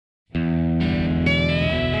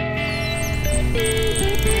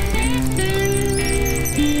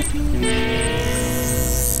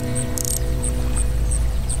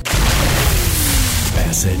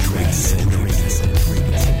Bass Edge Radio.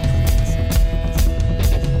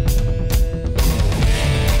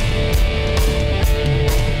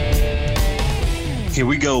 Here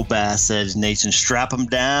we go, Bass Edge Nation. Strap them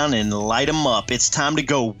down and light them up. It's time to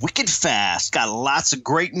go wicked fast. Got lots of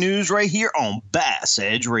great news right here on Bass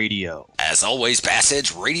Edge Radio. As always, Bass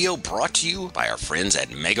Edge Radio brought to you by our friends at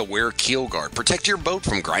MegaWare Keel Guard. Protect your boat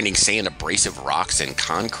from grinding sand, abrasive rocks, and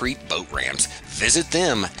concrete boat ramps. Visit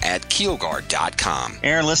them at keelguard.com.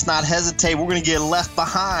 Aaron, let's not hesitate. We're going to get left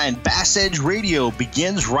behind. Bass Edge Radio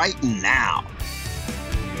begins right now.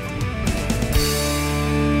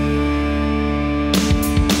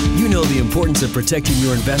 You know the importance of protecting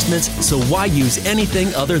your investments, so why use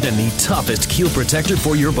anything other than the toughest keel protector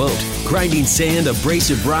for your boat? Grinding sand,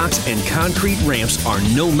 abrasive rocks, and concrete ramps are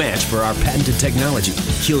no match for our patented technology.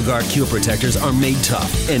 KeelGuard keel protectors are made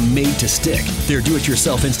tough and made to stick. Their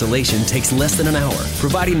do-it-yourself installation takes less than an hour,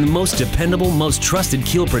 providing the most dependable, most trusted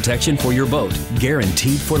keel protection for your boat,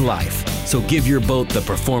 guaranteed for life. So give your boat the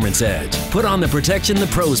performance edge. Put on the protection the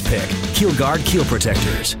pros pick. KeelGuard keel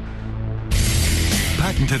protectors.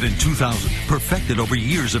 Patented in 2000, perfected over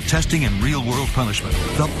years of testing and real-world punishment,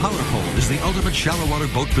 the PowerPole is the ultimate shallow water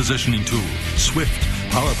boat positioning tool. Swift.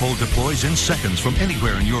 PowerPole deploys in seconds from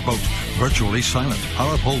anywhere in your boat. Virtually silent.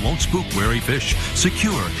 PowerPole won't spook wary fish.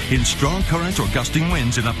 Secure in strong currents or gusting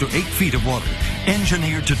winds in up to 8 feet of water.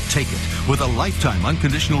 Engineered to take it with a lifetime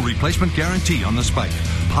unconditional replacement guarantee on the spike.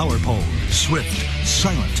 PowerPole. Swift.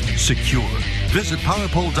 Silent. Secure. Visit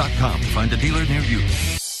PowerPole.com to find a dealer near you.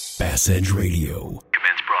 Bass Edge Radio.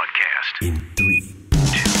 Commence broadcast. In 3, 2,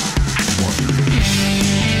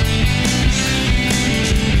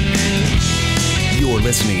 1. You're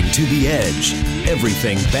listening to The Edge.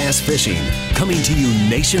 Everything bass fishing. Coming to you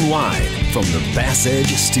nationwide from the Bass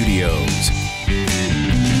Edge Studios.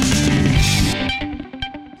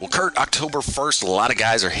 Well, Kurt, October 1st, a lot of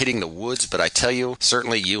guys are hitting the woods, but I tell you,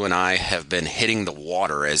 certainly you and I have been hitting the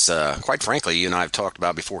water as, quite frankly, you and I have talked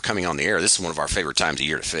about before coming on the air. This is one of our favorite times of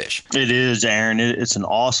year to fish. It is, Aaron. It's an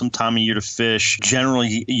awesome time of year to fish.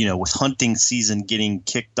 Generally, with hunting season getting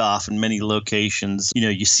kicked off in many locations,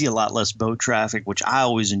 you see a lot less boat traffic, which I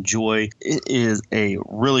always enjoy. It is a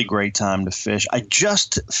really great time to fish. I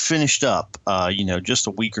just finished up, just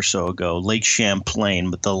a week or so ago, Lake Champlain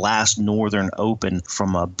with the last Northern Open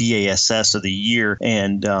from BASS of the year.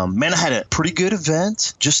 And man, I had a pretty good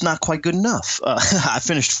event, just not quite good enough. I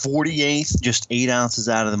finished 48th, just 8 ounces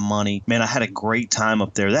out of the money. Man, I had a great time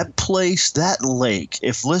up there. That place, that lake,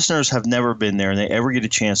 if listeners have never been there and they ever get a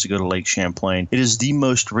chance to go to Lake Champlain, it is the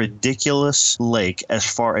most ridiculous lake as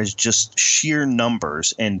far as just sheer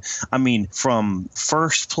numbers. And I mean, from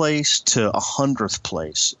first place to 100th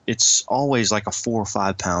place, it's always like a 4 or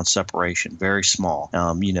 5 pound separation, very small.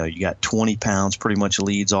 You got 20 pounds pretty much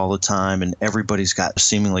leads all the time, and everybody's got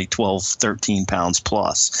seemingly 12, 13 pounds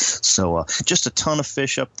plus. So just a ton of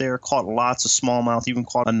fish up there. Caught lots of smallmouth, even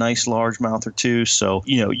caught a nice largemouth or two. So,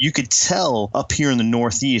 you could tell up here in the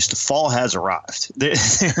Northeast, fall has arrived.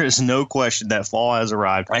 There is no question that fall has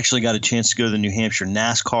arrived. I actually got a chance to go to the New Hampshire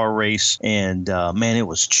NASCAR race, and man, it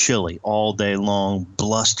was chilly all day long,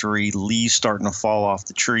 blustery, leaves starting to fall off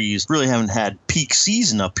the trees. Really haven't had peak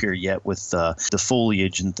season up here yet with the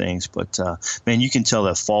foliage and things, but man, you can tell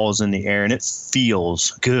that fall is in the air, and it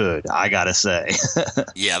feels good, I gotta say.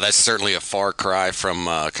 Yeah, that's certainly a far cry from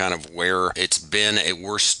kind of where it's been.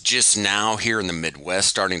 We're just now here in the Midwest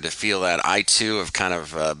starting to feel that. I, too, have kind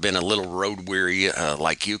of been a little road weary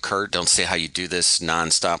like you, Kurt. Don't say how you do this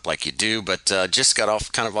nonstop like you do, but just got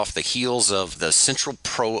off the heels of the Central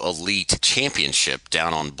Pro Elite Championship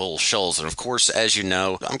down on Bull Shoals. And, of course, as you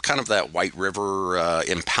know, I'm kind of that White River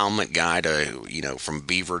impoundment guy to, from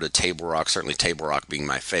Beaver to Table Rock, certainly Table Rock being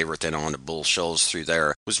my favorite, then on to Bull Shoals through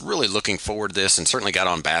there. Was really looking forward to this, and certainly got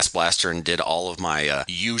on Bass Blaster and did all of my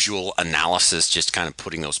usual analysis, just kind of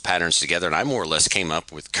putting those patterns together. And I more or less came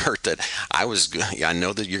up with, Kurt, that I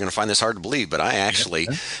know that you're going to find this hard to believe, but I actually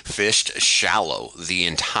fished shallow the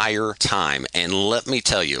entire time. And let me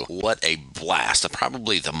tell you, what a blast.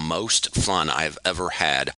 Probably the most fun I've ever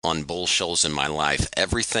had on Bull Shoals in my life.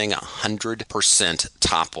 Everything 100%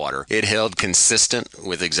 topwater. It held consistent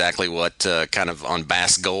with exactly what kind of on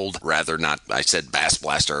Bass Gold, I said Bass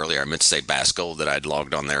Blaster earlier, I meant to say Bass Gold, that I'd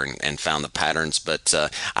logged on there and found the patterns, but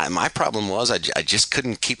my problem was I just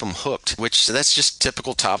couldn't keep them hooked, which that's just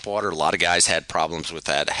typical topwater. A lot of guys had problems with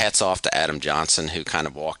that. Hats off to Adam Johnson, who kind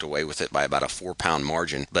of walked away with it by about a 4-pound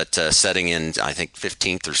margin, but setting in, I think,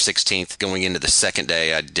 15th or 16th going into the second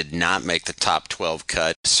day, I did not make the top 12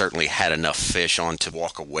 cut. Certainly had enough fish on to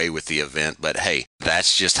walk away with the event, but hey,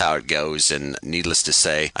 that's just how it goes, and needless to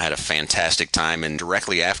say, I had a fantastic time. And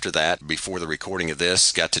directly after that, before the recording of this,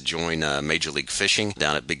 us got to join Major League Fishing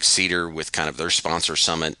down at Big Cedar with kind of their sponsor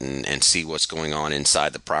summit and see what's going on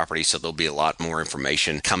inside the property. So there'll be a lot more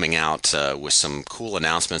information coming out with some cool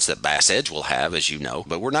announcements that Bass Edge will have, as you know.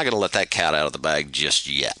 But we're not going to let that cat out of the bag just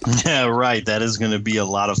yet. Yeah, right. That is going to be a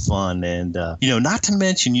lot of fun. And, not to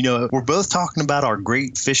mention, we're both talking about our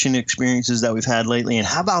great fishing experiences that we've had lately. And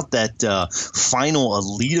how about that final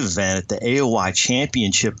elite event at the AOY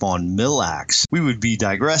Championship on Mille Lacs? We would be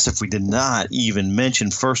digress if we did not even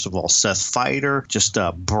mention, first of all, Seth Feider just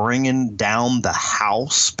bringing down the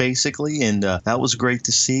house, basically. And that was great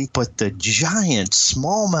to see. But the giant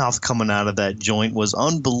smallmouth coming out of that joint was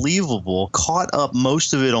unbelievable. Caught up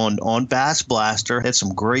most of it on Bass Blaster. Had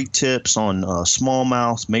some great tips on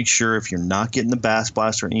smallmouths. Make sure if you're not getting the Bass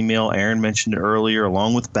Blaster email, Aaron mentioned it earlier,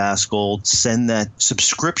 along with Bass Gold, send that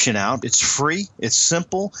subscription out. It's free. It's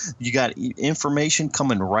simple. You got information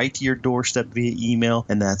coming right to your doorstep via email,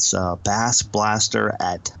 and that's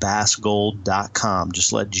bassblaster@bassgold.com.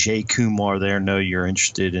 Just let Jay Kumar there know you're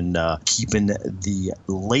interested in keeping the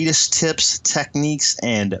latest tips, techniques,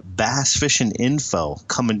 and bass fishing info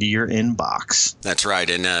coming to your inbox. That's right,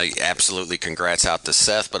 and absolutely congrats out to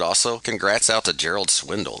Seth, but also congrats out to Gerald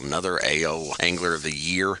Swindle, another AO Angler of the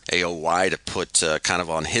Year, AOY, to put kind of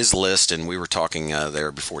on his list. And we were talking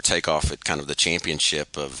there before takeoff at kind of the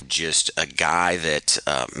championship of just a guy that,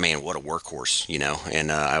 man, what a workhorse,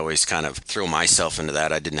 and I always kind of throw myself into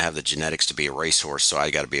that. I didn't have the genetics to be a racehorse, so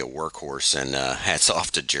I got to be a workhorse, and hats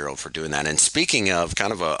off to Gerald for doing that. And speaking of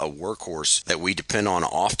kind of a workhorse that we depend on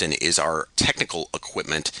often is our technical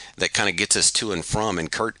equipment that kind of gets us to and from.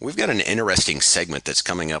 And Kurt, we've got an interesting segment that's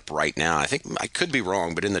coming up right now. I think I could be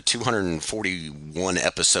wrong, but in the 241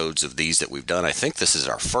 episodes of these that we've done, I think this is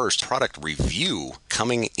our first product review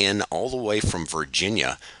coming in all the way from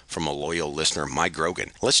Virginia from a loyal listener, Mike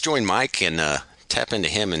Grogan. Let's join Mike and tap into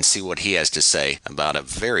him and see what he has to say about a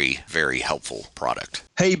very, very helpful product.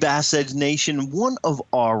 Hey, Bass Edge Nation. One of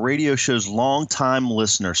our radio show's longtime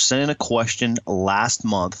listeners sent in a question last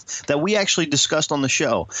month that we actually discussed on the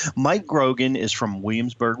show. Mike Grogan is from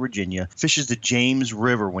Williamsburg, Virginia, fishes the James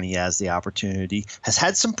River when he has the opportunity, has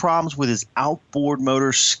had some problems with his outboard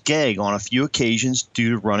motor skeg on a few occasions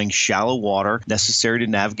due to running shallow water necessary to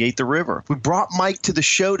navigate the river. We brought Mike to the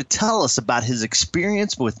show to tell us about his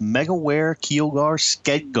experience with MegaWare Keelguard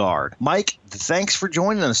Skeg Guard. Mike, thanks for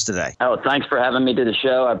joining us today. Oh, thanks for having me to the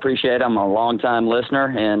show. I appreciate it. I'm a longtime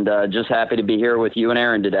listener and just happy to be here with you and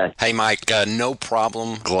Aaron today. Hey, Mike, no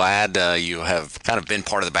problem. Glad you have kind of been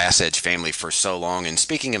part of the Bass Edge family for so long. And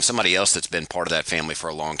speaking of somebody else that's been part of that family for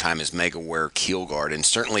a long time is MegaWare Keelguard. And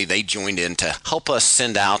certainly they joined in to help us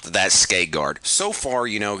send out that skeg guard. So far,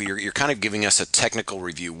 you're kind of giving us a technical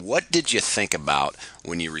review. What did you think about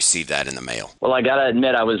when you received that in the mail? Well, I got to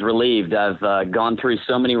admit, I was relieved. I've gone through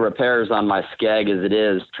so many repairs on my skeg as it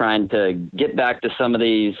is, trying to get back to some of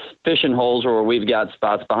these fishing holes where we've got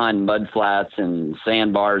spots behind mud flats and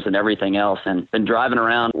sandbars and everything else, and been driving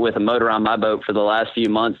around with a motor on my boat for the last few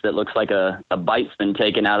months that looks like a bite's been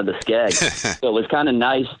taken out of the skeg. So it was kind of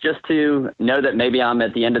nice just to know that maybe I'm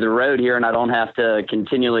at the end of the road here and I don't have to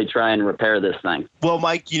continually try and repair this thing. Well,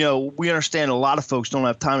 Mike, we understand a lot of folks don't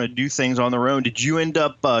have time to do things on their own. Did you end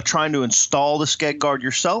up trying to install the skeg guard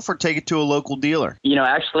yourself or take it to a local dealer?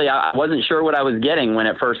 Actually, I wasn't sure what I was getting when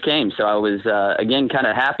it first came. So I was, again, kind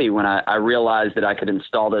of happy when I realized that I could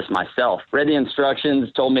install this myself. Read the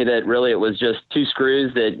instructions, told me that really it was just 2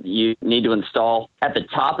 screws that you need to install at the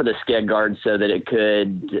top of the skeg guard so that it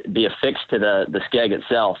could be affixed to the skeg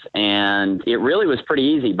itself. And it really was pretty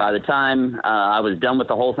easy. By the time I was done with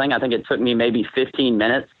the whole thing, I think it took me maybe 15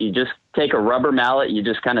 minutes. You just take a rubber mallet, you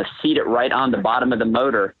just kind of seat it right on the bottom of the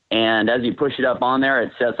motor. And as you push it up on there,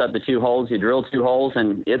 it sets up the 2 holes. You drill 2 holes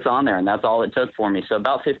and it's on there. And that's all it took for me. So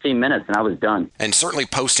about 15 minutes and I was done. And certainly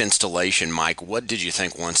post-installation, Mike, what did you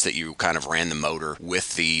think once that you kind of ran the motor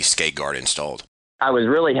with the skeg guard installed? I was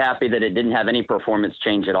really happy that it didn't have any performance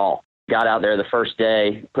change at all. Got out there the first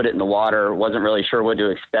day, put it in the water, wasn't really sure what to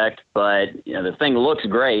expect, but the thing looks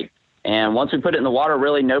great. And once we put it in the water,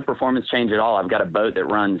 really no performance change at all. I've got a boat that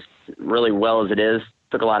runs really well as it is.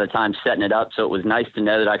 Took a lot of time setting it up, so it was nice to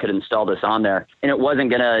know that I could install this on there. And it wasn't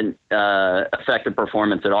going to affect the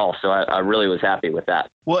performance at all, so I really was happy with that.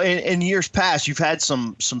 Well, in years past, you've had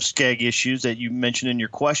some skeg issues that you mentioned in your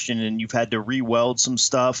question, and you've had to re-weld some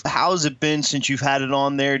stuff. How has it been since you've had it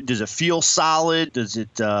on there? Does it feel solid? Does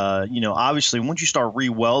it, obviously, once you start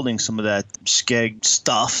re-welding some of that skeg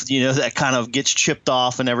stuff, that kind of gets chipped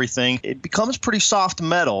off and everything, it becomes pretty soft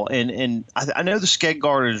metal. And I know the skeg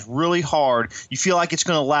guard is really hard. You feel like it's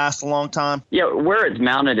going to last a long time? Yeah, where it's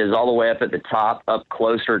mounted is all the way up at the top, up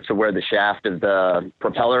closer to where the shaft of the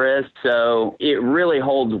propeller is. So it really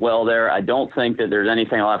holds well there. I don't think that there's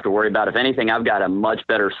anything I'll have to worry about. If anything, I've got a much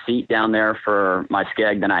better seat down there for my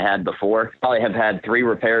skeg than I had before. Probably have had 3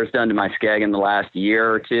 repairs done to my skeg in the last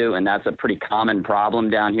year or 2, and that's a pretty common problem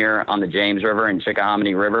down here on the James River and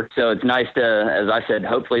Chickahominy River. So it's nice to, as I said,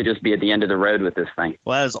 hopefully just be at the end of the road with this thing.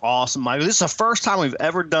 Well, that is awesome, Michael. This is the first time we've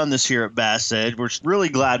ever done this here at Bass Edge. We're really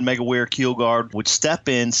glad MegaWare Keel Guard would step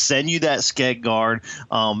in, send you that skeg guard.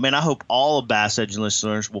 Man, I hope all of Bass Edge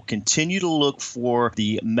listeners will continue to look for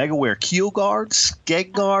the MegaWare Keel Guard,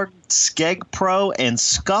 Skeg Guard, Skeg Pro, and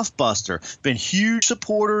Scuff Buster. Been huge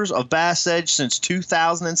supporters of Bass Edge since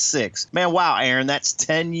 2006. Man, wow, Aaron, that's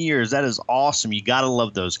 10 years. That is awesome. You got to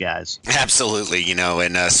love those guys. Absolutely,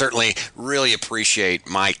 and certainly really appreciate,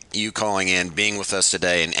 Mike, you calling in, being with us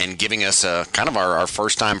today, and giving us kind of our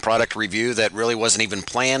first-time product review that really wasn't even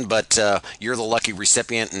planned, but you're the lucky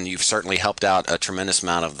recipient, and you've certainly helped out a tremendous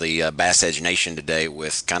amount of the Bass Edge Nation today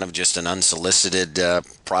with kind of just an unsolicited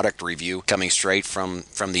product review coming straight from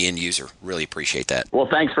the end user. Really appreciate that. Well,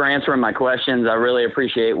 thanks for answering my questions. I really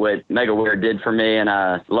appreciate what MegaWare did for me, and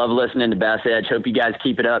I love listening to Bass Edge. Hope you guys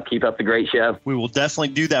keep it up. Keep up the great show. We will definitely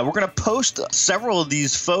do that. We're going to post several of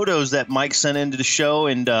these photos that Mike sent into the show,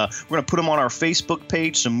 and we're going to put them on our Facebook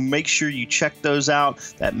page, so make sure you check those out.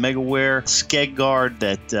 That MegaWare Skeg Guard,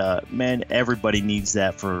 that, man, everybody needs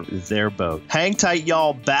that for their boat. Hang tight,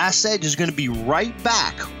 y'all. Bass Edge is going to be right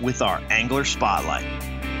back with our Angler Spotlight.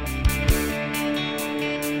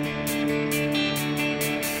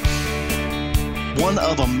 One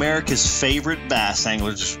of America's favorite bass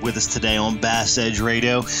anglers is with us today on Bass Edge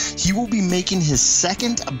Radio. He will be making his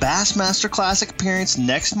second Bassmaster Classic appearance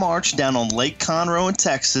next March down on Lake Conroe in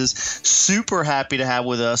Texas. Super happy to have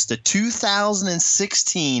with us the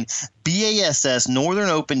 2016 BASS Northern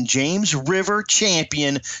Open James River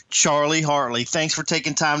champion, Charlie Hartley. Thanks for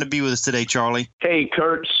taking time to be with us today, Charlie. Hey,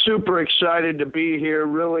 Kurt. Super excited to be here.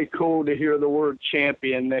 Really cool to hear the word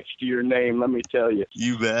champion next to your name, let me tell you.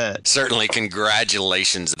 You bet. Certainly,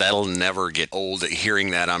 congratulations. That'll never get old hearing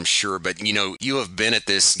that, I'm sure. But, you have been at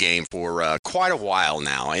this game for quite a while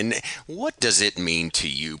now. And what does it mean to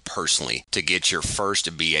you personally to get your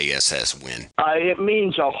first BASS win? It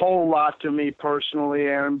means a whole lot to me personally,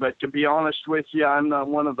 Aaron, but to be honest with you, I'm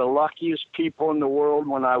one of the luckiest people in the world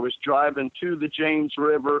when I was driving to the James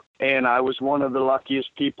River, and I was one of the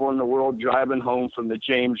luckiest people in the world driving home from the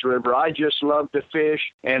James River. I just love to fish,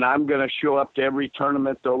 and I'm going to show up to every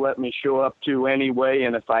tournament they'll let me show up to anyway,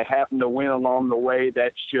 and if I happen to win along the way,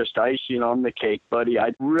 that's just icing on the cake, buddy.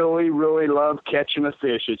 I really, really love catching a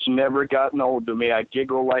fish. It's never gotten old to me. I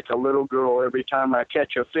giggle like a little girl every time I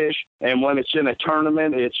catch a fish, and when it's in a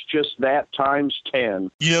tournament, it's just that times 10.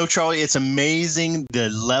 Charlie, it's amazing the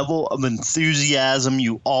level of enthusiasm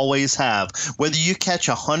you always have. Whether you catch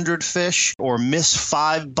 100 fish or miss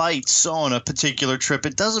 5 bites on a particular trip,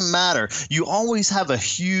 it doesn't matter. You always have a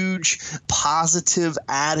huge positive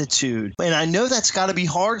attitude. And I know that's got to be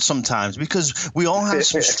hard sometimes because we all have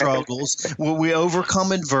some struggles. We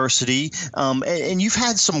overcome adversity. And you've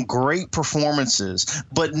had some great performances,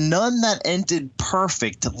 but none that ended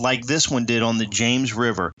perfect like this one did on the James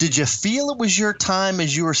River. Did you feel it was your time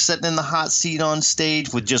as you were sitting in the hot seat on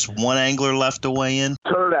stage with just one angler left to weigh in?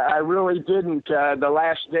 Kurt, I really didn't. The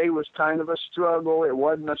last day was kind of a struggle. It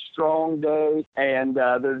wasn't a strong day, and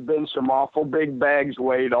there's been some awful big bags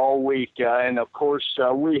weighed all week. And, of course,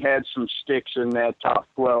 we had some sticks in that top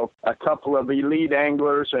 12. A couple of elite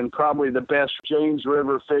anglers and probably the best James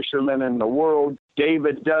River fisherman in the world,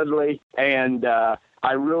 David Dudley, and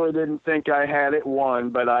I really didn't think I had it won,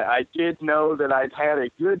 but I did know that I'd had a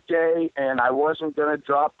good day and I wasn't going to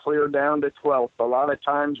drop clear down to 12th. A lot of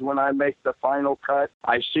times when I make the final cut,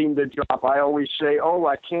 I seem to drop. I always say,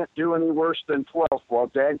 I can't do any worse than 12th. Well,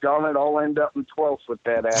 daggone it, I'll end up in 12th with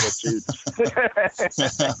that attitude.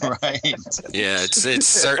 Right. Yeah, it's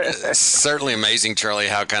certainly amazing, Charlie,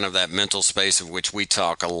 how kind of that mental space of which we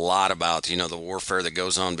talk a lot about, the warfare that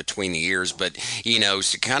goes on between the ears. But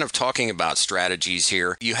So kind of talking about strategies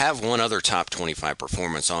here, you have one other top 25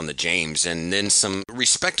 performance on the James and then some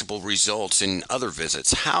respectable results in other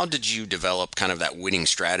visits. How did you develop kind of that winning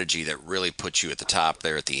strategy that really put you at the top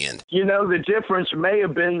there at the end? The difference may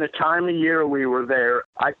have been the time of year we were there.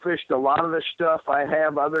 I fished a lot of the stuff I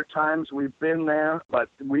have other times we've been there, but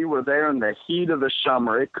we were there in the heat of the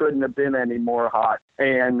summer. It couldn't have been any more hot.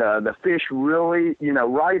 And the fish really,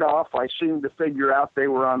 right off, I seemed to figure out they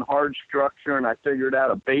were on hard structure, and I figured out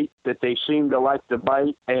a bait that they seemed to like to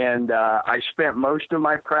bite. And I spent most of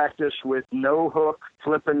my practice with no hook,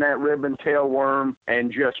 flipping that ribbon tail worm,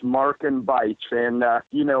 and just marking bites. And,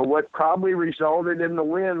 what probably resulted in the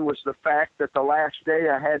win was the fact that the last day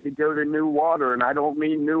I had to go to new water, and I don't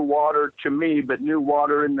mean new water to me, but new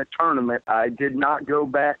water in the tournament. I did not go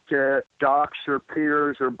back to docks or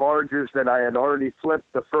piers or barges that I had already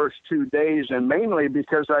flipped the first 2 days, and mainly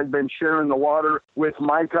because I'd been sharing the water with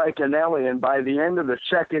Mike Iaconelli, and by the end of the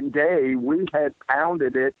second day, we had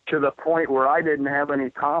pounded it to the point where I didn't have any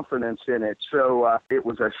confidence in it. So it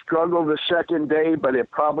was a struggle the second day, but it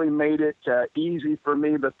probably made it easy for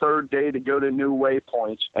me the third day to go to new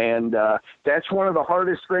waypoints. And that's one of the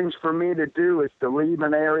hardest things for me to do, is to leave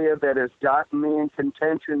an area that has gotten me in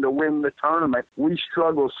contention to win the tournament. We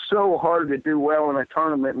struggle so hard to do well in a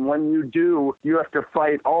tournament, and when you do, you have to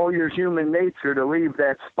fight all your human nature to leave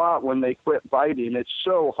that spot when they quit biting. It's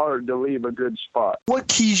so hard to leave a good spot. What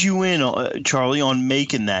keys you in, Charlie, on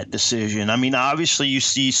making that decision? I mean, obviously you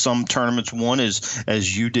see some tournaments won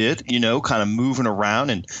as you did, kind of moving around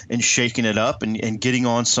and shaking it up and getting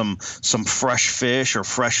on some fresh fish or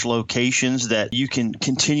fresh locations that you can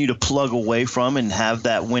continue to plug away from and have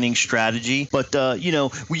that winning strategy. But,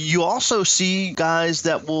 you also see guys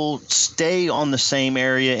that will stay on the same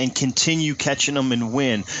area and continue catching them and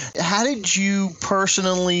win. How did you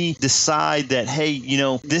personally decide that, hey,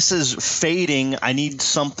 this is fading, I need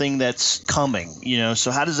something that's coming,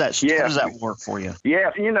 so how does that work for you?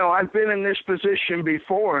 Yeah, I've been in this position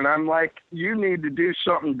before, and I'm like, you need to do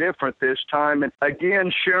something different this time. And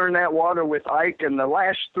again, sharing that water with Ike, in the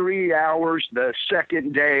last 3 hours, the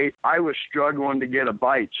second day, I was struggling to get a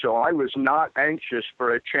bite. So I was not anxious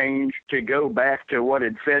for a change to go back to what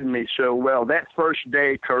had fed me so well. That first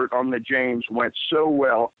day, Kurt, on the James went so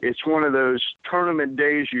well. It's one of those tournament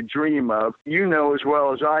days you dream of. You know as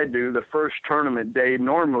well as I do, the first tournament day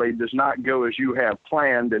normally does not go as you have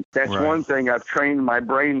planned. And that's right. One thing I've trained my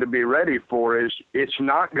brain to be ready for, is it's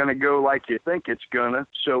not going to go like you think it's going to.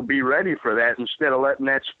 So be ready for that instead of letting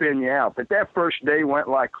that spin you out. But that first day went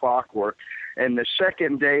like clockwork. And the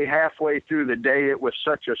second day, halfway through the day, it was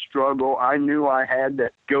such a struggle. I knew I had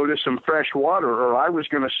to go to some fresh water, or I was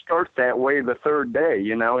going to start that way the third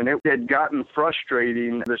day, and it had gotten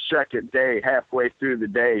frustrating the second day, halfway through the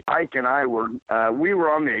day. Ike and I we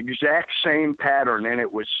were on the exact same pattern, and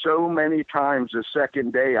it was so many times the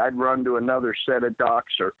second day I'd run to another set of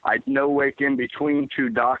docks, or I'd no wake in between two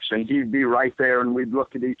docks, and he'd be right there, and we'd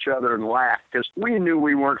look at each other and laugh, because we knew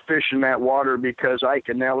we weren't fishing that water because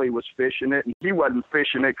Iaconelli was fishing it. He wasn't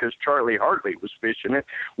fishing it because Charlie Hartley was fishing it.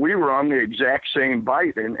 We were on the exact same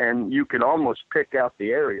bite, and you could almost pick out the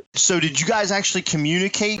area. So did you guys actually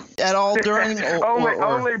communicate at all during?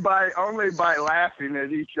 Only by laughing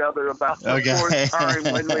at each other about the fourth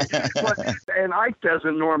time. And Ike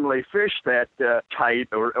doesn't normally fish that tight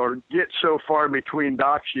or get so far between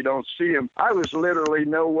docks you don't see him. I was literally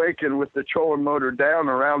no waking with the trolling motor down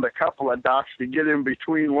around a couple of docks to get in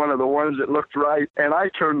between one of the ones that looked right, and I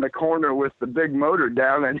turned the corner with the big motor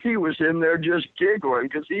down, and he was in there just giggling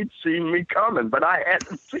because he'd seen me coming, but I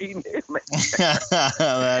hadn't seen him.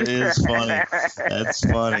 That is funny. That's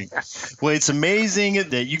funny. Well, it's amazing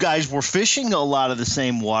that you guys were fishing a lot of the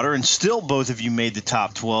same water, and still both of you made the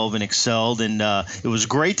top 12 and excelled, and it was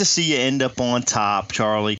great to see you end up on top,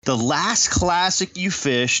 Charlie. The last classic you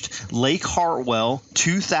fished, Lake Hartwell,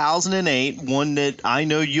 2008, one that I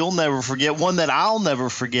know you'll never forget, one that I'll never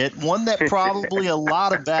forget, one that probably a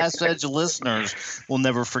lot of Bass Edge listeners will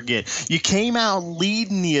never forget. You came out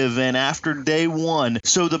leading the event after day one,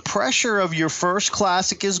 so the pressure of your first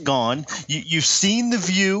classic is gone. You've seen the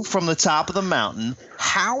view from the top of the mountain.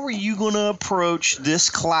 How are you going to approach this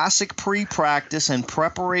classic pre-practice and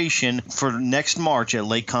preparation for next March at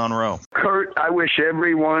Lake Conroe? Kurt, I wish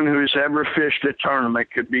everyone who's ever fished a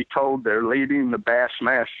tournament could be told they're leading the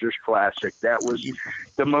Bassmasters Classic. That was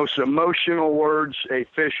the most emotional words a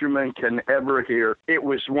fisherman can ever hear. It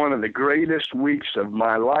was one of the greatest weeks of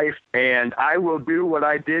my life, and I will do what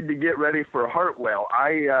I did to get ready for Hartwell.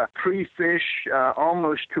 I pre-fish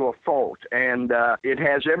almost to a fault, and it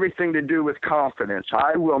has everything to do with confidence.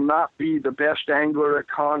 I will not be the best angler at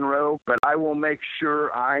Conroe, but I will make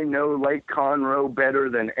sure I know Lake Conroe better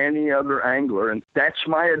than any other angler, and that's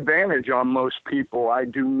my advantage on most people. I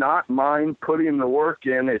do not mind putting the work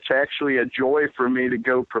in. It's actually a joy for me to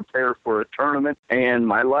go prepare for a tournament, and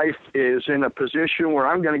my life is in a position where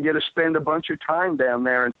I'm going to get to spend a bunch of time down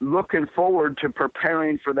there and looking forward to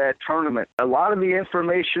preparing for that tournament. A lot of the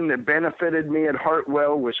information that benefited me at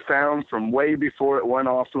Hartwell was found from way before it went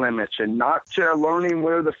off limits, and not learning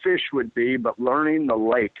where the fish would be, but learning the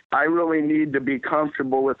lake. I really need to be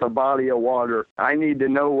comfortable with a body of water. I need to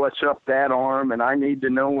know what's up that arm, and I need to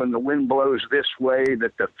know when the wind blows this way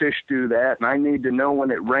that the fish do that, and I need to know when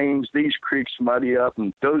it rains, these creeks muddy up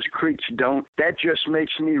and those creeks don't. That just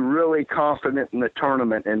makes me really confident in the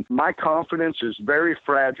tournament, and my confidence is very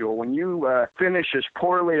fragile. When you finish as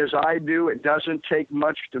poorly as I do, it doesn't take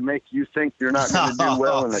much to make you think you're not going to do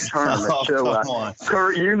well in the tournament. So,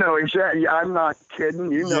 Kurt, you know exactly. I'm not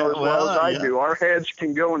kidding. You know as well as I do. Our heads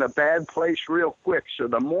can go in a bad place real quick. So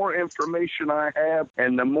the more information I have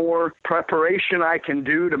and the more preparation I can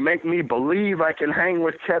do to make me believe I can hang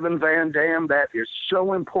with Kevin Van Dam, that is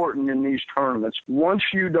so important in these tournaments. Once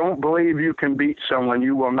you don't believe you can beat someone,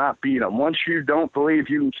 you will not beat them. Once you don't believe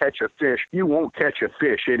you can catch a fish, you won't catch a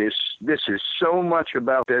fish. This is so much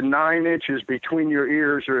about the 9 inches between your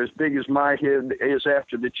ears are as big as my head is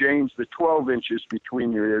after the James, the 12 inches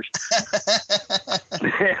between your ears.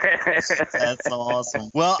 That's awesome.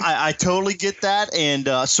 Well, I totally get that, and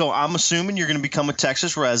so I'm assuming you're going to become a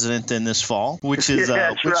Texas resident then this fall, which is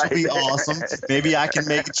which will be awesome. Maybe I can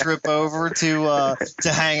make a trip over to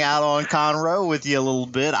hang out on Conroe with you a little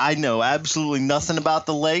bit. I know absolutely nothing about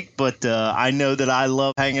the lake, but I know that I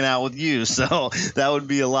love hanging out with you, so that would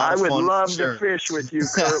be a lot of fun. I would love to fish with you,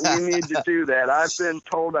 Kurt. We need to do that. I've been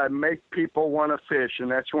told I make people want to fish, and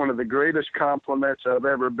that's one of the greatest compliments I've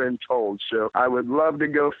ever been told. So I would love to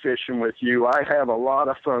go fishing with you. I have a lot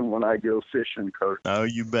of fun when I go fishing, Kurt. Oh,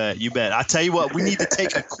 you bet. You bet. I tell you what, we need to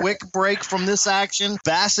take a quick break from this action.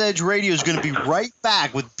 Bass Edge Radio is going to be right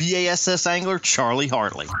back with BASS angler Charlie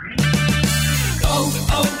Hartley.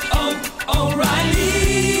 O'Reilly.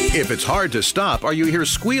 If it's hard to stop or you hear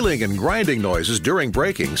squealing and grinding noises during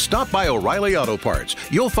braking, stop by O'Reilly Auto Parts.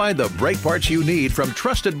 You'll find the brake parts you need from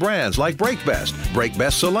trusted brands like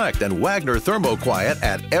BrakeBest Select, and Wagner Thermoquiet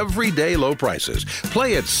at everyday low prices.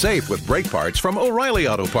 Play it safe with brake parts from O'Reilly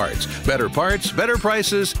Auto Parts. Better parts, better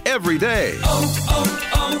prices every day.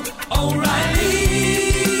 O'Reilly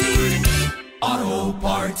Auto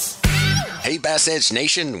Parts. Hey, Bass Edge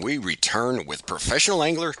Nation, we return with professional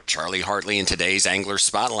angler Charlie Hartley in today's Angler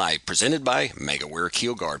Spotlight, presented by MegaWare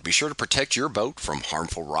Keel Guard. Be sure to protect your boat from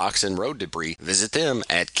harmful rocks and road debris. Visit them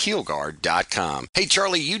at keelguard.com. Hey,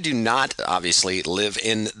 Charlie, you do not obviously live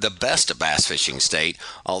in the best bass fishing state,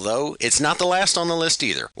 although it's not the last on the list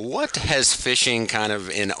either. What has fishing kind of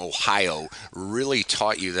in Ohio really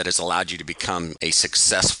taught you that has allowed you to become a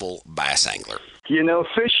successful bass angler? You know,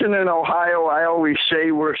 fishing in Ohio, I always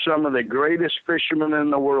say we're some of the greatest fishermen in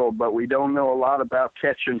the world, but we don't know a lot about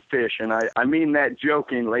catching fish. And I mean that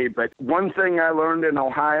jokingly, but one thing I learned in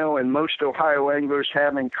Ohio and most Ohio anglers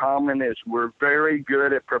have in common is we're very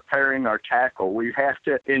good at preparing our tackle. We have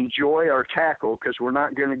to enjoy our tackle because we're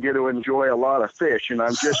not going to get to enjoy a lot of fish. And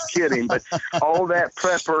I'm just kidding, but all that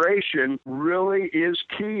preparation really is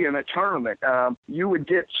key in a tournament. You would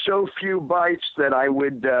get so few bites that I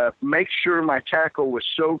would make sure my tackle was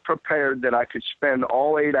so prepared that I could spend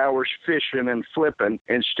all 8 hours fishing and flipping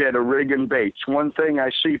instead of rigging baits. One thing I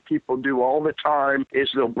see people do all the time is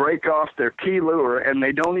they'll break off their key lure and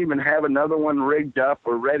they don't even have another one rigged up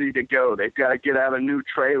or ready to go. They've got to get out a new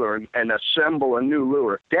trailer and assemble a new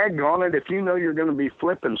lure. Daggone it, if you know you're going to be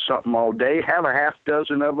flipping something all day, have a half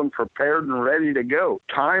dozen of them prepared and ready to go.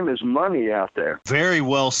 Time is money out there. Very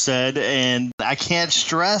well said, and I can't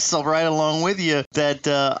stress right along with you that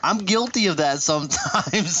I'm guilty of that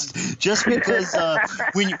sometimes, just because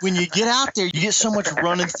when you get out there, you get so much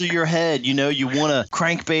running through your head. You know, you want a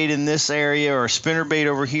crankbait in this area or a spinnerbait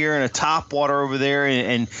over here and a topwater over there,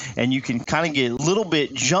 and you can kind of get a little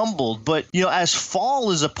bit jumbled. But, you know, as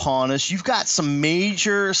fall is upon us, you've got some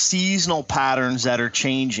major seasonal patterns that are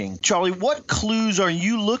changing. Charlie, what clues are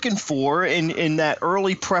you looking for in that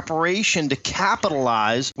early preparation to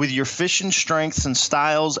capitalize with your fishing strengths and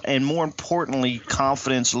styles and, more importantly,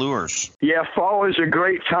 confidence lures? Yeah, fall is a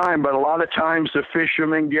great time, but a lot of times the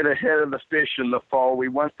fishermen get ahead of the fish in the fall. We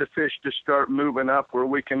want the fish to start moving up where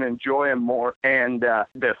we can enjoy them more. And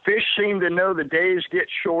the fish seem to know the days get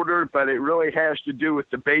shorter, but it really has to do with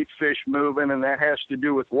the bait fish moving, and that has to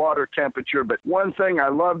do with water temperature. But one thing I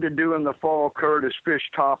love to do in the fall, Kurt, is fish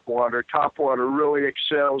topwater. Topwater really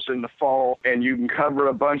excels in the fall, and you can cover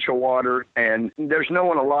a bunch of water, and there's no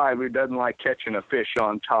one alive who doesn't like catching a fish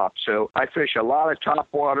on top. So I fish a lot of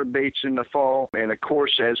topwater baits in the fall, and of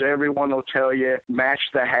course, as everyone will tell you, match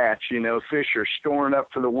the hatch. You know, fish are storing up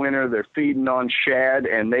for the winter. They're feeding on shad,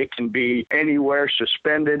 and they can be anywhere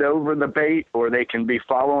suspended over the bait, or they can be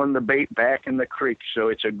following the bait back in the creek. So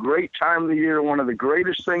it's a great time of the year. One of the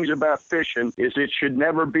greatest things about fishing is it should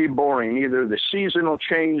never be boring. Either the season will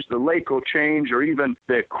change, the lake will change, or even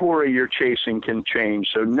the quarry you're chasing can change.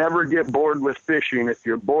 So never get bored with fishing. If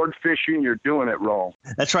you're bored fishing, you're doing it wrong.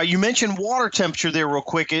 That's right. You mentioned water temperature there real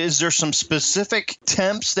quick. Is there some specific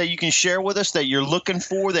temps that you can share with us that you're looking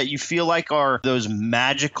for that you feel like are those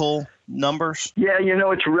magical numbers? Yeah, you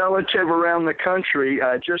know, it's relative around the country.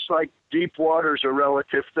 Just like deep water's a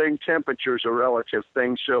relative thing, temperature's a relative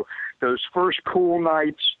thing. So those first cool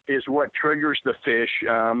nights is what triggers the fish.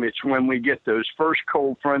 It's when we get those first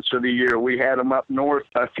cold fronts of the year. We had them up north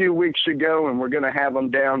a few weeks ago, and we're going to have them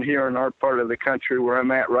down here in our part of the country where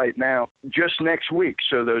I'm at right now just next week.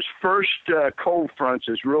 So those first cold fronts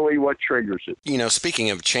is really what triggers it. You know, speaking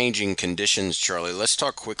of changing conditions, Charlie, let's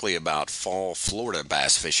talk quickly about fall Florida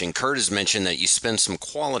bass fishing. Kurt has mentioned that you spend some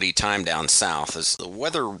quality time down south. As the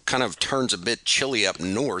weather kind of turns a bit chilly up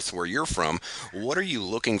north where you're from, what are you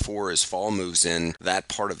looking for as fall moves in that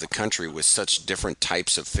part of the country with such different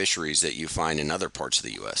types of fisheries that you find in other parts of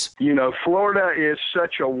the U.S.? You know, Florida is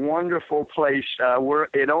such a wonderful place.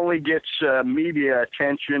 It only gets media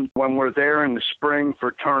attention when we're there in the spring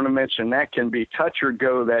for tournaments, and that can be touch or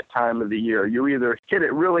go that time of the year. You either hit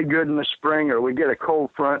it really good in the spring, or we get a cold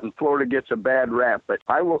front and Florida gets a bad rap. But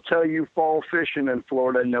I will tell you, fall fishing in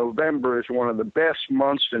Florida, November is one of the best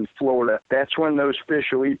months in Florida. That's when those fish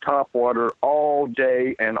will eat topwater all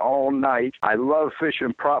day and all night. I love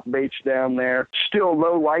fishing prop baits down there. Still,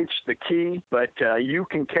 low light's the key, but you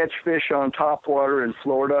can catch fish on topwater in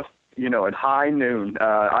Florida, you know, at high noon.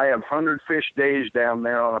 I have 100 fish days down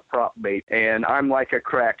there on a prop bait, and I'm like a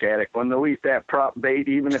crack addict. When they'll eat that prop bait,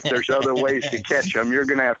 even if there's other ways to catch them, you're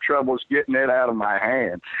going to have troubles getting it out of my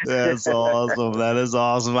hand. That's awesome. That is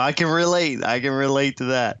awesome. I can relate to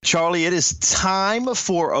that. Charlie, it is time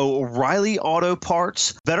for O'Reilly Auto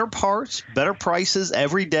Parts. Better parts, better prices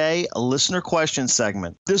every day, a listener question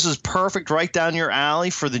segment. This is perfect, right down your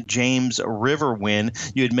alley for the James River win.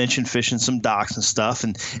 You had mentioned fishing some docks and stuff,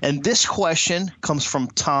 and this question comes from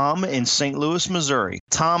Tom in St. Louis, Missouri.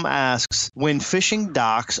 Tom asks, when fishing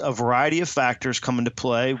docks, a variety of factors come into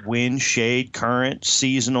play: wind, shade, current,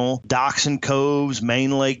 seasonal, docks and coves,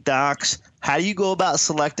 main lake docks. How do you go about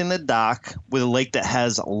selecting a dock with a lake that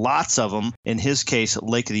has lots of them, in his case,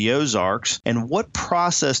 Lake of the Ozarks? And what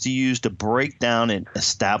process do you use to break down and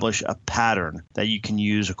establish a pattern that you can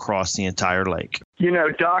use across the entire lake? You know,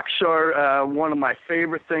 docks are one of my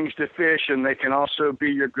favorite things to fish, and they can also be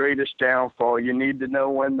your greatest downfall. You need to know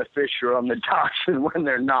when the fish are on the docks and when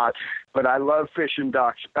they're not. But I love fishing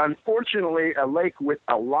docks. Unfortunately, a lake with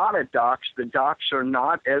a lot of docks, the docks are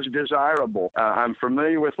not as desirable. I'm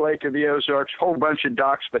familiar with Lake of the Ozarks, whole bunch of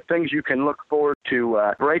docks, but things you can look for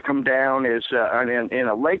to break them down is in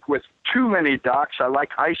a lake with too many docks, I like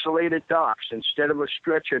isolated docks. Instead of a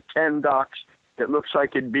stretch of 10 docks, it looks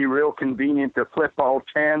like it'd be real convenient to flip all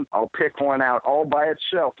 10. I'll pick one out all by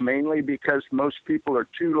itself, mainly because most people are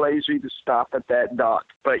too lazy to stop at that dock.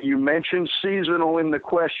 But you mentioned seasonal in the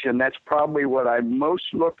question. That's probably what I most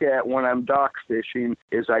look at when I'm dock fishing,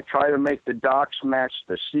 is I try to make the docks match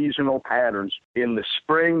the seasonal patterns. In the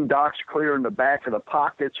spring, docks clear in the back of the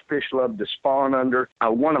pockets. Fish love to spawn under.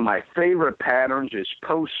 One of my favorite patterns is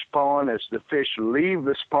post-spawn, as the fish leave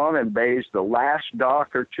the spawning bays. The last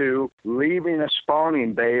dock or two leaving a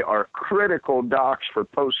spawning bay are critical docks for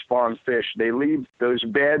post-spawn fish. They leave those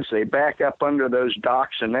beds, they back up under those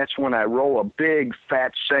docks, and that's when I roll a big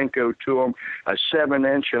fat Senko to them, a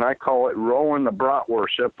 7-inch, and I call it rolling the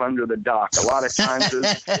bratwurst up under the dock. A lot of times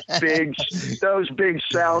those big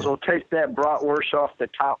sows will take that bratwurst off the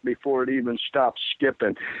top before it even stops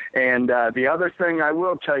skipping. And the other thing I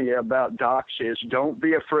will tell you about docks is don't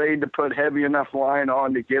be afraid to put heavy enough line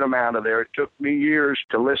on to get them out of there. It took me years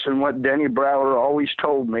to listen what Denny Brower Fowler always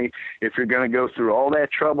told me, if you're going to go through all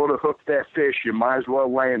that trouble to hook that fish, you might as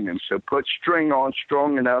well land him. So put string on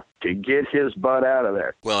strong enough to get his butt out of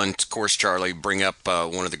there. Well, and of course, Charlie, bring up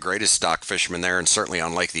one of the greatest stock fishermen there, and certainly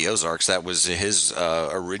on Lake the Ozarks. That was his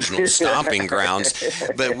original stomping grounds.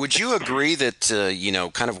 But would you agree that,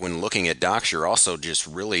 kind of when looking at docks, you're also just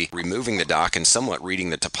really removing the dock and somewhat reading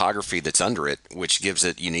the topography that's under it, which gives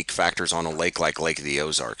it unique factors on a lake like Lake of the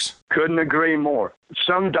Ozarks? Couldn't agree more.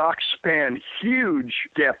 Some docks span huge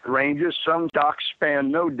depth ranges. Some docks span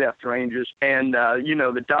no depth ranges. And,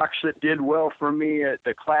 the docks that did well for me at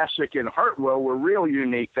the Classic in Hartwell were real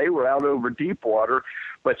unique. They were out over deep water,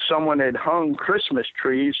 but someone had hung Christmas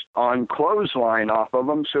trees on clothesline off of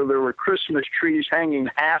them, so there were Christmas trees hanging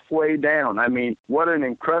halfway down. I mean, what an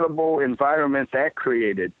incredible environment that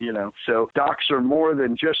created, So docks are more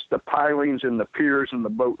than just the pilings and the piers and the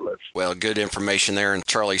boat lifts. Well, good information there, and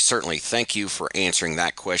Charlie, certainly thank you for answering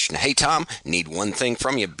that question. Hey, Tom, need one thing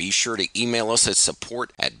from you. Be sure to email us at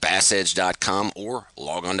support@bassedge.com or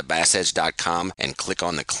log on to bassedge.com and click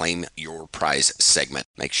on the Claim Your Prize segment.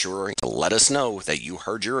 Make sure to let us know that you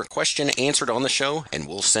heard your question answered on the show, and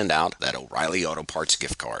we'll send out that O'Reilly Auto Parts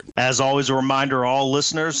gift card. As always, a reminder to all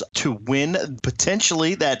listeners to win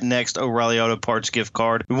potentially that next O'Reilly Auto Parts gift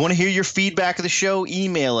card. We want to hear your feedback of the show.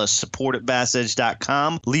 Email us,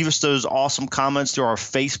 support@bassedge.com. Leave us those awesome comments through our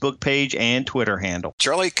Facebook page and Twitter handle.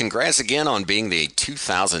 Charlie, congrats again on being the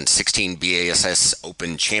 2016 BASS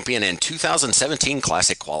Open champion and 2017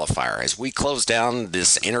 Classic qualifier. As we close down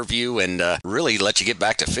this interview and really let you get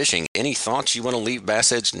back to fishing, any thoughts you want to leave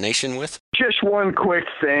Bass Edge Nation with? Just one quick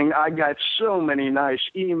thing. I got so many nice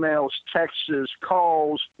emails, texts,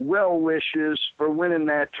 calls, well wishes for winning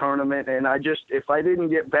that tournament. And if I didn't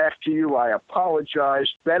get back to you, I apologize.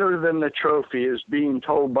 Better than the trophy is being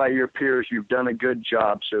told by your peers you've done a good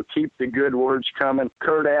job. So keep the good words coming.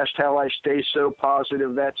 Kurt asked how I stay so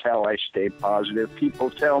positive. That's how I stay positive. People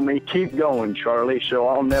tell me, keep going, Charlie, so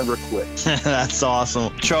I'll never quit. That's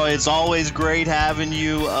awesome. Charlie, it's always great having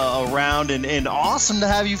you around and awesome to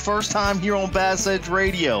have you first time here on Bass Edge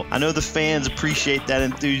Radio. I know the fans appreciate that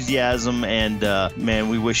enthusiasm, and man,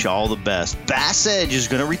 we wish you all the best. Bass Edge is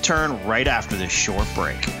going to return right after this short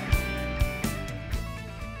break.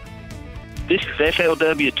 This is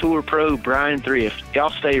FLW Tour Pro Brian Thrift. Y'all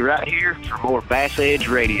stay right here for more Bass Edge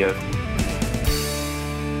Radio.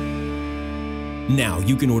 Now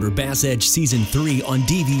you can order Bass Edge Season 3 on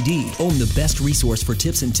DVD. Own the best resource for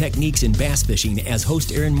tips and techniques in bass fishing as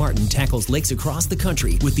host Aaron Martin tackles lakes across the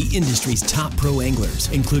country with the industry's top pro anglers,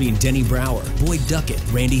 including Denny Brower, Boyd Duckett,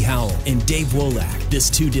 Randy Howell, and Dave Wolak. This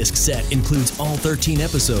 2-disc set includes all 13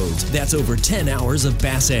 episodes. That's over 10 hours of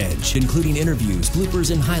Bass Edge, including interviews,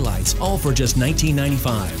 bloopers, and highlights, all for just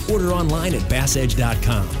 $19.95. Order online at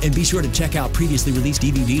bassedge.com. And be sure to check out previously released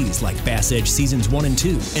DVDs like Bass Edge Seasons 1 and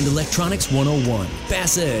 2 and Electronics 101.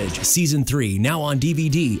 Bass Edge Season 3, now on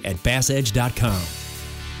DVD at bassedge.com.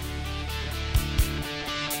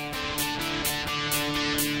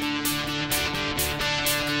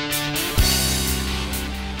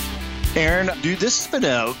 Aaron, dude, this has been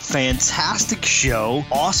a fantastic show.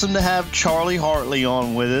 Awesome to have Charlie Hartley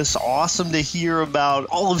on with us. Awesome to hear about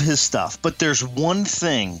all of his stuff. But there's one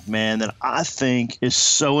thing, man, that I think is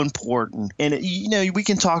so important. And, we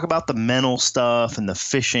can talk about the mental stuff and the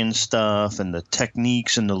fishing stuff and the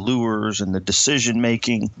techniques and the lures and the decision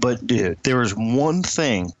making. But, dude, there is one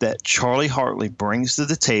thing that Charlie Hartley brings to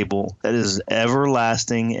the table that is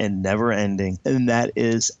everlasting and never ending, and that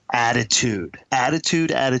is attitude.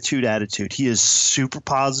 Attitude. He is super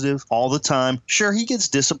positive all the time. Sure, he gets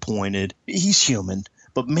disappointed. He's human.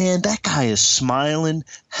 But, man, that guy is smiling,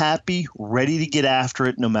 happy, ready to get after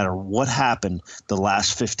it no matter what happened the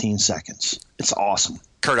last 15 seconds. It's awesome.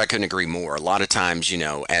 Kurt, I couldn't agree more. A lot of times,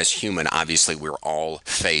 as human, obviously we're all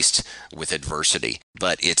faced with adversity,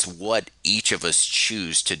 but it's what each of us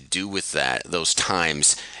choose to do with those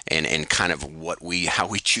times and kind of how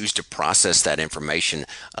we choose to process that information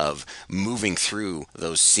of moving through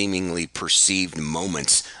those seemingly perceived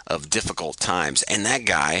moments of difficult times. And that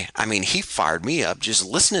guy, he fired me up just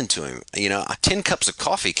listening to him. 10 cups of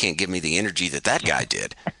coffee can't give me the energy that guy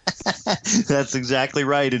did. That's exactly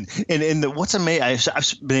right. And what's amazing,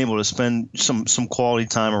 I've been able to spend some quality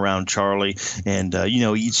time around Charlie and,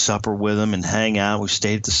 eat supper with him and hang out. We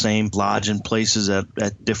stayed at the same lodging places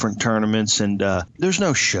at different tournaments. And there's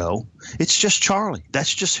no show. It's just Charlie.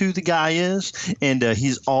 That's just who the guy is. And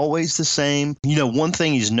he's always the same. You know, one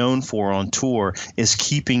thing he's known for on tour is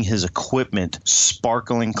keeping his equipment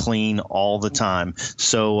sparkling clean all the time.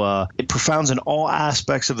 So it profounds in all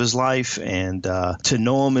aspects of his life. And to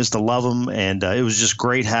know him is to love him. And it was just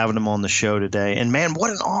great having him on the show today. And man,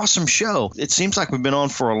 what an awesome show. It seems like we've been on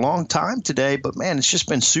for a long time today, but man, it's just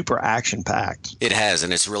been super action packed. It has,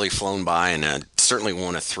 and it's really flown by. And I certainly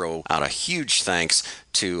want to throw out a huge thanks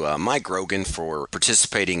to Mike Grogan for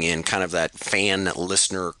participating in kind of that fan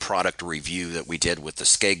listener product review that we did with the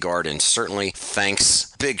Skate Guard. And certainly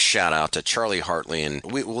thanks, big shout out to Charlie Hartley, and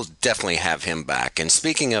we will definitely have him back. And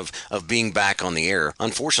speaking of being back on the air,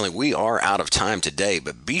 unfortunately we are out of time today,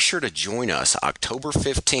 but be sure to join us October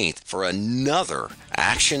 15th for another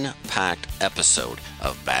action-packed episode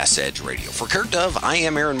of Bass Edge Radio. For Kurt Dove, I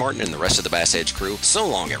am Aaron Martin and the rest of the Bass Edge crew. So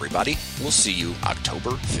long, everybody. We'll see you October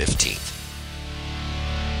 15th.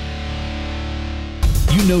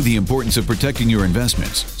 You know the importance of protecting your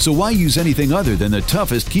investments, so why use anything other than the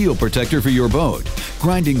toughest keel protector for your boat?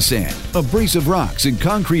 Grinding sand, abrasive rocks, and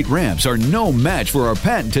concrete ramps are no match for our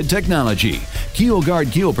patented technology. Keel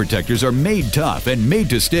Guard keel protectors are made tough and made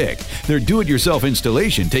to stick. Their do-it-yourself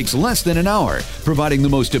installation takes less than an hour, providing the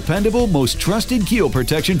most dependable, most trusted keel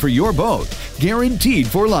protection for your boat, guaranteed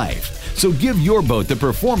for life. So give your boat the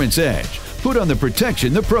performance edge. Put on the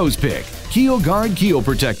protection the pros pick. Keel Guard keel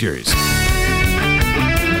protectors.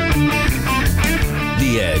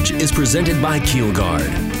 The Edge is presented by Keel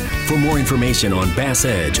Guard. For more information on Bass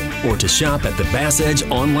Edge or to shop at the Bass Edge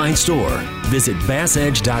online store, visit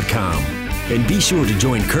bassedge.com. And be sure to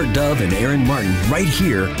join Kurt Dove and Aaron Martin right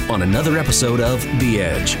here on another episode of The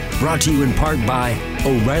Edge, brought to you in part by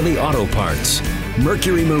O'Reilly Auto Parts,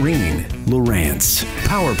 Mercury Marine, Lowrance,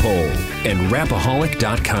 PowerPole, and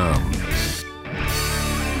Rapaholic.com.